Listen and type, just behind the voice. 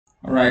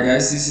Alright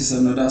guys, this is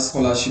another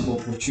scholarship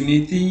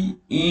opportunity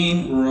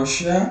in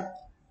Russia.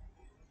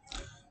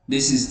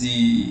 This is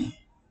the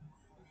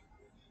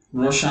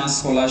Russian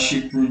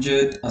Scholarship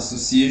Project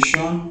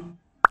Association,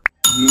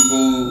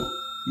 Global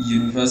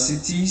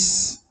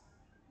Universities,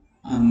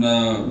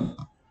 and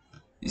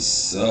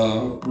it's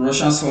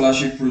Russian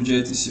Scholarship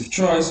Project is your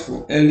choice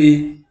for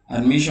early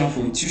admission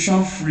for a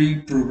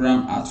tuition-free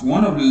program at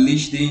one of the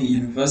leading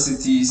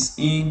universities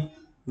in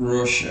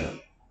Russia.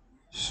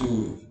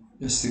 So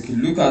let's take a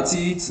look at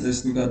it.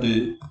 Let's look at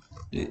the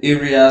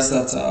areas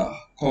that are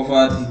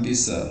covered in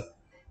this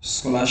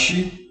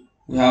scholarship.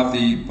 We have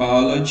the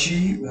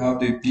biology, we have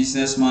the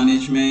business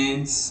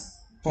management,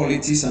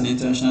 politics and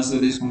international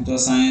studies, computer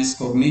science,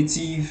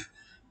 cognitive,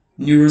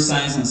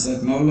 neuroscience and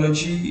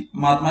technology,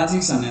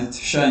 mathematics and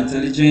artificial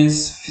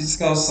intelligence,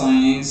 physical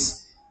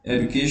science,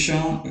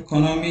 education,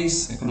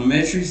 economics,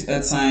 econometrics,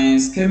 earth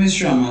science,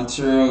 chemistry and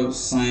material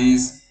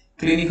science,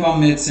 clinical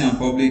medicine and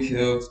public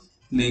health,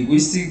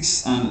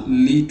 linguistics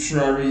and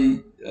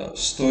literary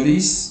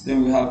studies.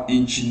 Then we have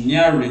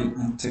engineering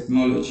and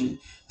technology.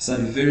 These are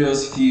the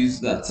various fields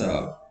that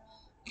are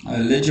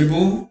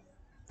eligible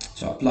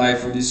to apply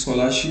for this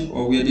scholarship,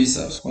 or where these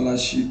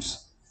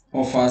scholarships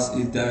offers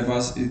a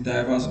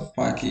diverse of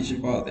package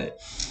about that.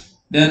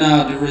 Then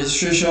the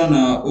registration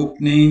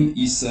opening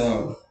is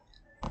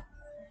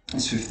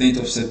 15th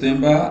of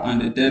September,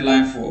 and the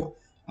deadline for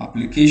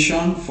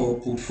application for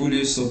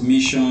portfolio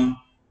submission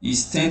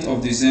is 10th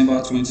of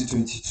December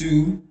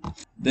 2022.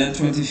 Then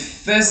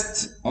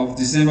 21st of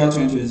December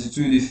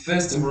 2022, the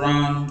first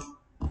round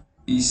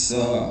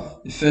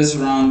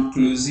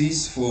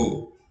closes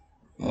for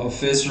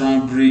first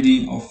round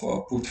grading of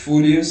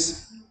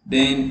portfolios.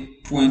 Then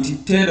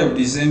 23rd of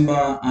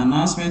December,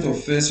 announcement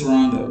of first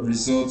round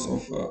results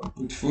of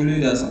portfolio,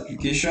 that's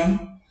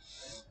application.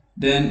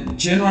 Then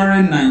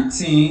January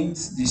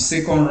 19th, the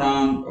second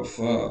round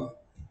of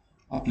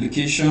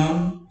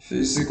application,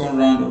 the second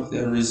round of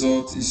their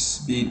result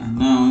is being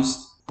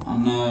announced,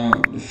 and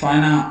the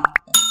final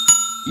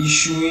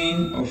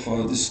issuing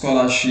of the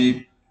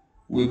scholarship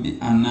will be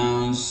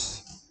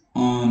announced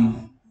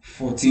on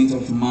 14th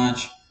of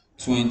March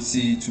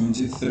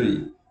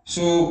 2023.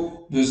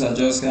 So those are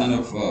just kind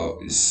of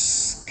a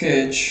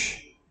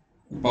sketch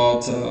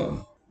about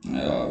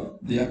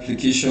the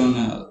application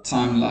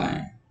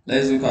timeline.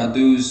 Let's look at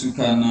those who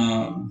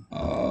can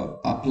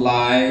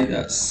apply,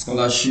 that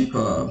scholarship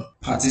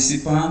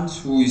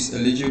participants, who is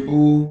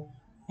eligible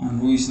and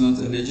who is not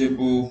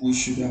eligible, who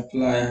should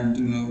apply,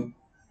 and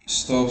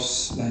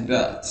stuffs like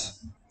that.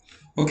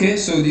 Okay,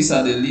 so these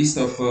are the list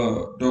of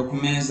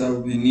documents that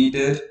will be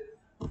needed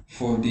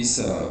for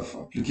this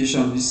for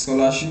application of this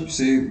scholarship.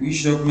 Say,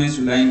 which documents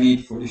will I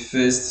need for the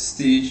first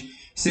stage?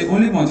 Say,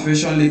 only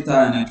motivation letter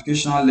and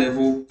educational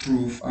level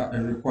proof are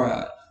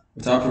required.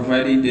 Without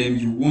providing them,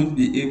 you won't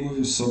be able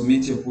to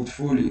submit your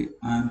portfolio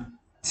and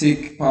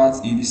take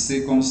part in the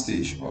second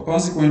stage, or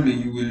consequently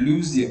you will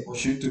lose the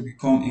opportunity to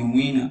become a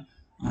winner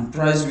and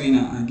prize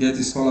winner and get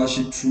a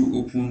scholarship through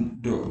open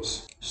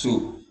doors.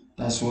 So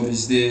that's what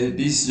is there.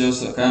 This is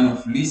just a kind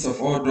of list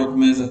of all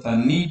documents that are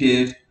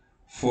needed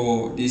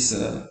for this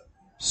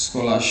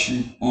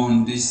scholarship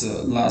on this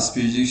last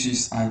page, which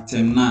is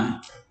item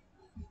 9.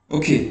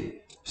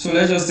 Okay, so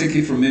let's just take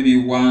it from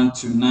maybe 1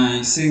 to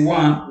 9. Say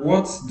 1,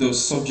 what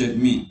does subject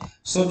mean?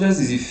 Subject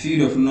is a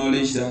field of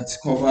knowledge that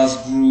covers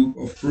group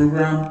of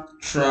program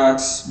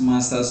tracks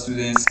master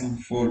students can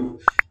follow.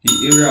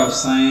 The area of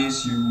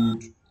science you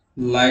would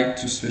like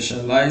to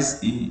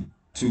specialize in,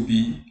 to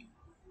be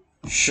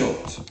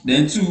short.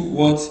 Then 2,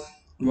 what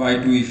do I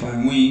do if I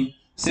win?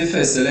 Say,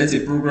 first, select a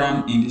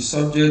program in the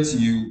subject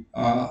you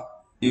are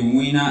a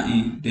winner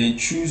in. Then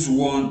choose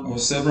one or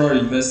several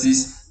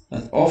universities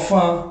that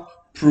offer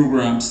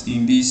programs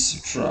in this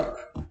track.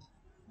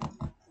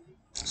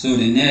 So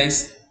the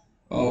next,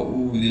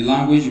 the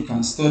language you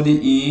can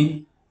study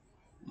in,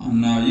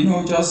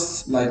 and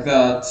just like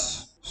that.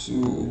 So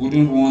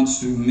wouldn't want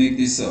to make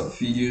these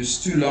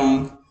videos too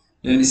long.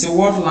 Then they say,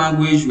 what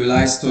language will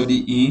I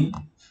study in?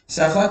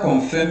 So after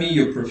confirming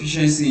your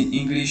proficiency in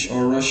English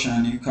or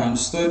Russian, you can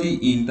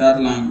study in that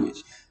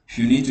language. If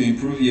you need to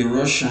improve your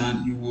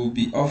Russian, you will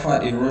be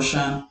offered a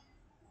Russian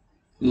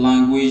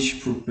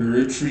language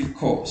preparatory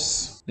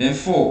course. Then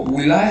 4,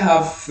 will I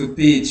have to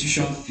pay a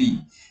tuition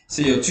fee?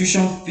 So your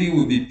tuition fee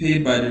will be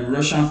paid by the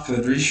Russian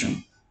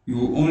Federation. You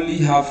will only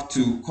have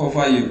to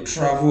cover your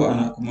travel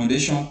and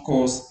accommodation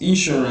costs,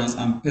 insurance,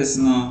 and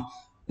personal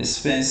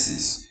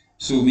expenses.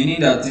 So meaning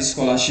that this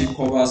scholarship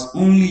covers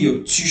only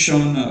your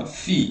tuition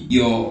fee.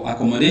 Your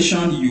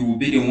accommodation, you will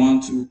be the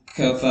one to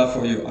cater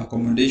for your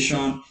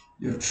accommodation,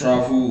 your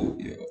travel,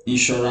 your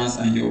insurance,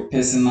 and your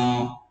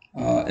personal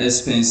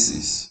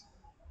expenses.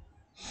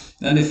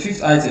 Then the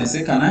 5th item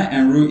say, can I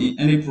enroll in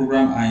any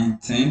program I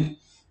intend?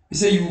 He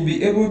said you will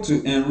be able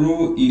to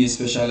enroll in a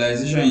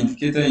specialization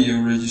indicated in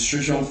your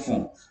registration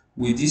form.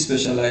 With this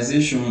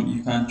specialization,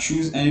 you can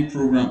choose any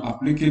program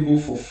applicable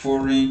for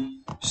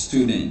foreign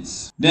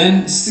students.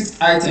 Then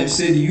 6th item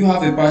say, do you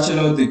have a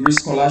bachelor degree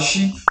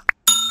scholarship?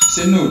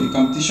 Say no, the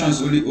competition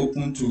is only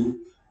open to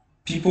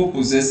people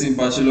possessing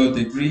bachelor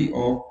degree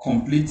or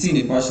completing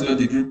a bachelor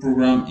degree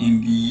program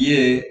in the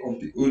year of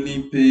the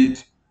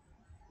Olymp,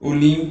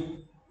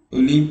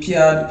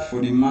 Olympiad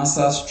for the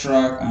master's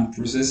track and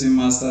processing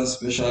master's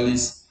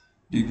specialist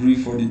degree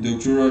for the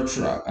doctoral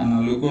track,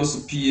 analogous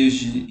to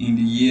PhD in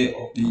the year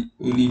of the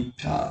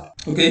Olympiad.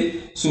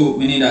 Okay, so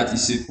meaning that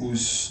it's a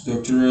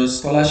postdoctoral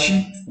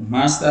scholarship for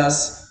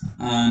masters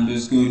and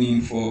those going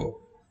in for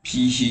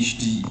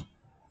PhD.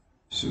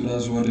 So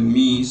that's what it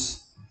means.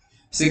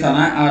 Say, can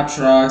I add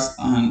tracks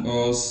and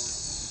or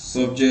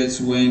subjects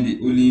when the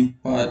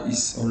Olympiad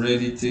is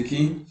already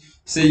taken?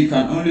 Say you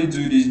can only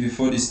do this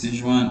before the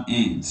stage one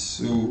ends.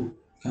 So you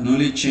can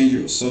only change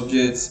your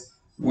subjects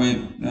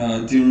when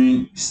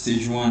during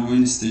stage one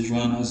when the stage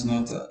one has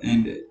not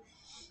ended.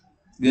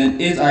 Then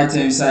eighth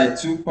item is I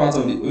took part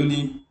of the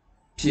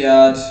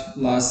Olympiad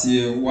last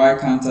year. Why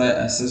can't I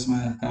access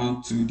my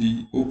account to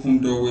the Open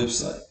Door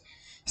website?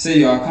 Say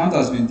your account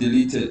has been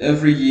deleted.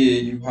 Every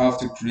year you have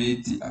to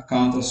create the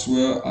account as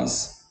well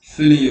as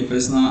fill in your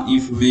personal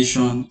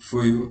information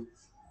for your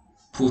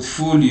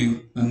portfolio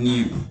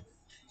anew.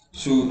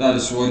 So that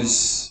is what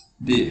is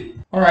there.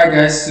 Alright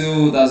guys,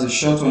 so that's a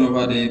short one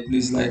over there.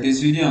 Please like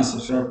this video and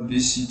subscribe to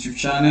this YouTube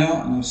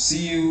channel, and I'll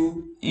see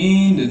you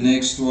in the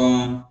next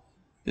one.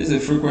 This is a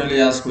frequently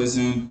asked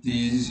question.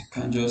 Please, you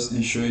can just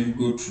ensure you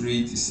go through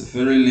it. It's a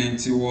very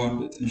lengthy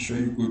one, but ensure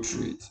you go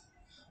through it.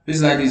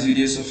 Please like this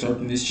video, subscribe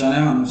to this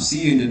channel, and I'll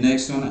see you in the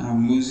next one.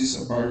 I'm Moses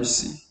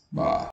Obarisi. Bye.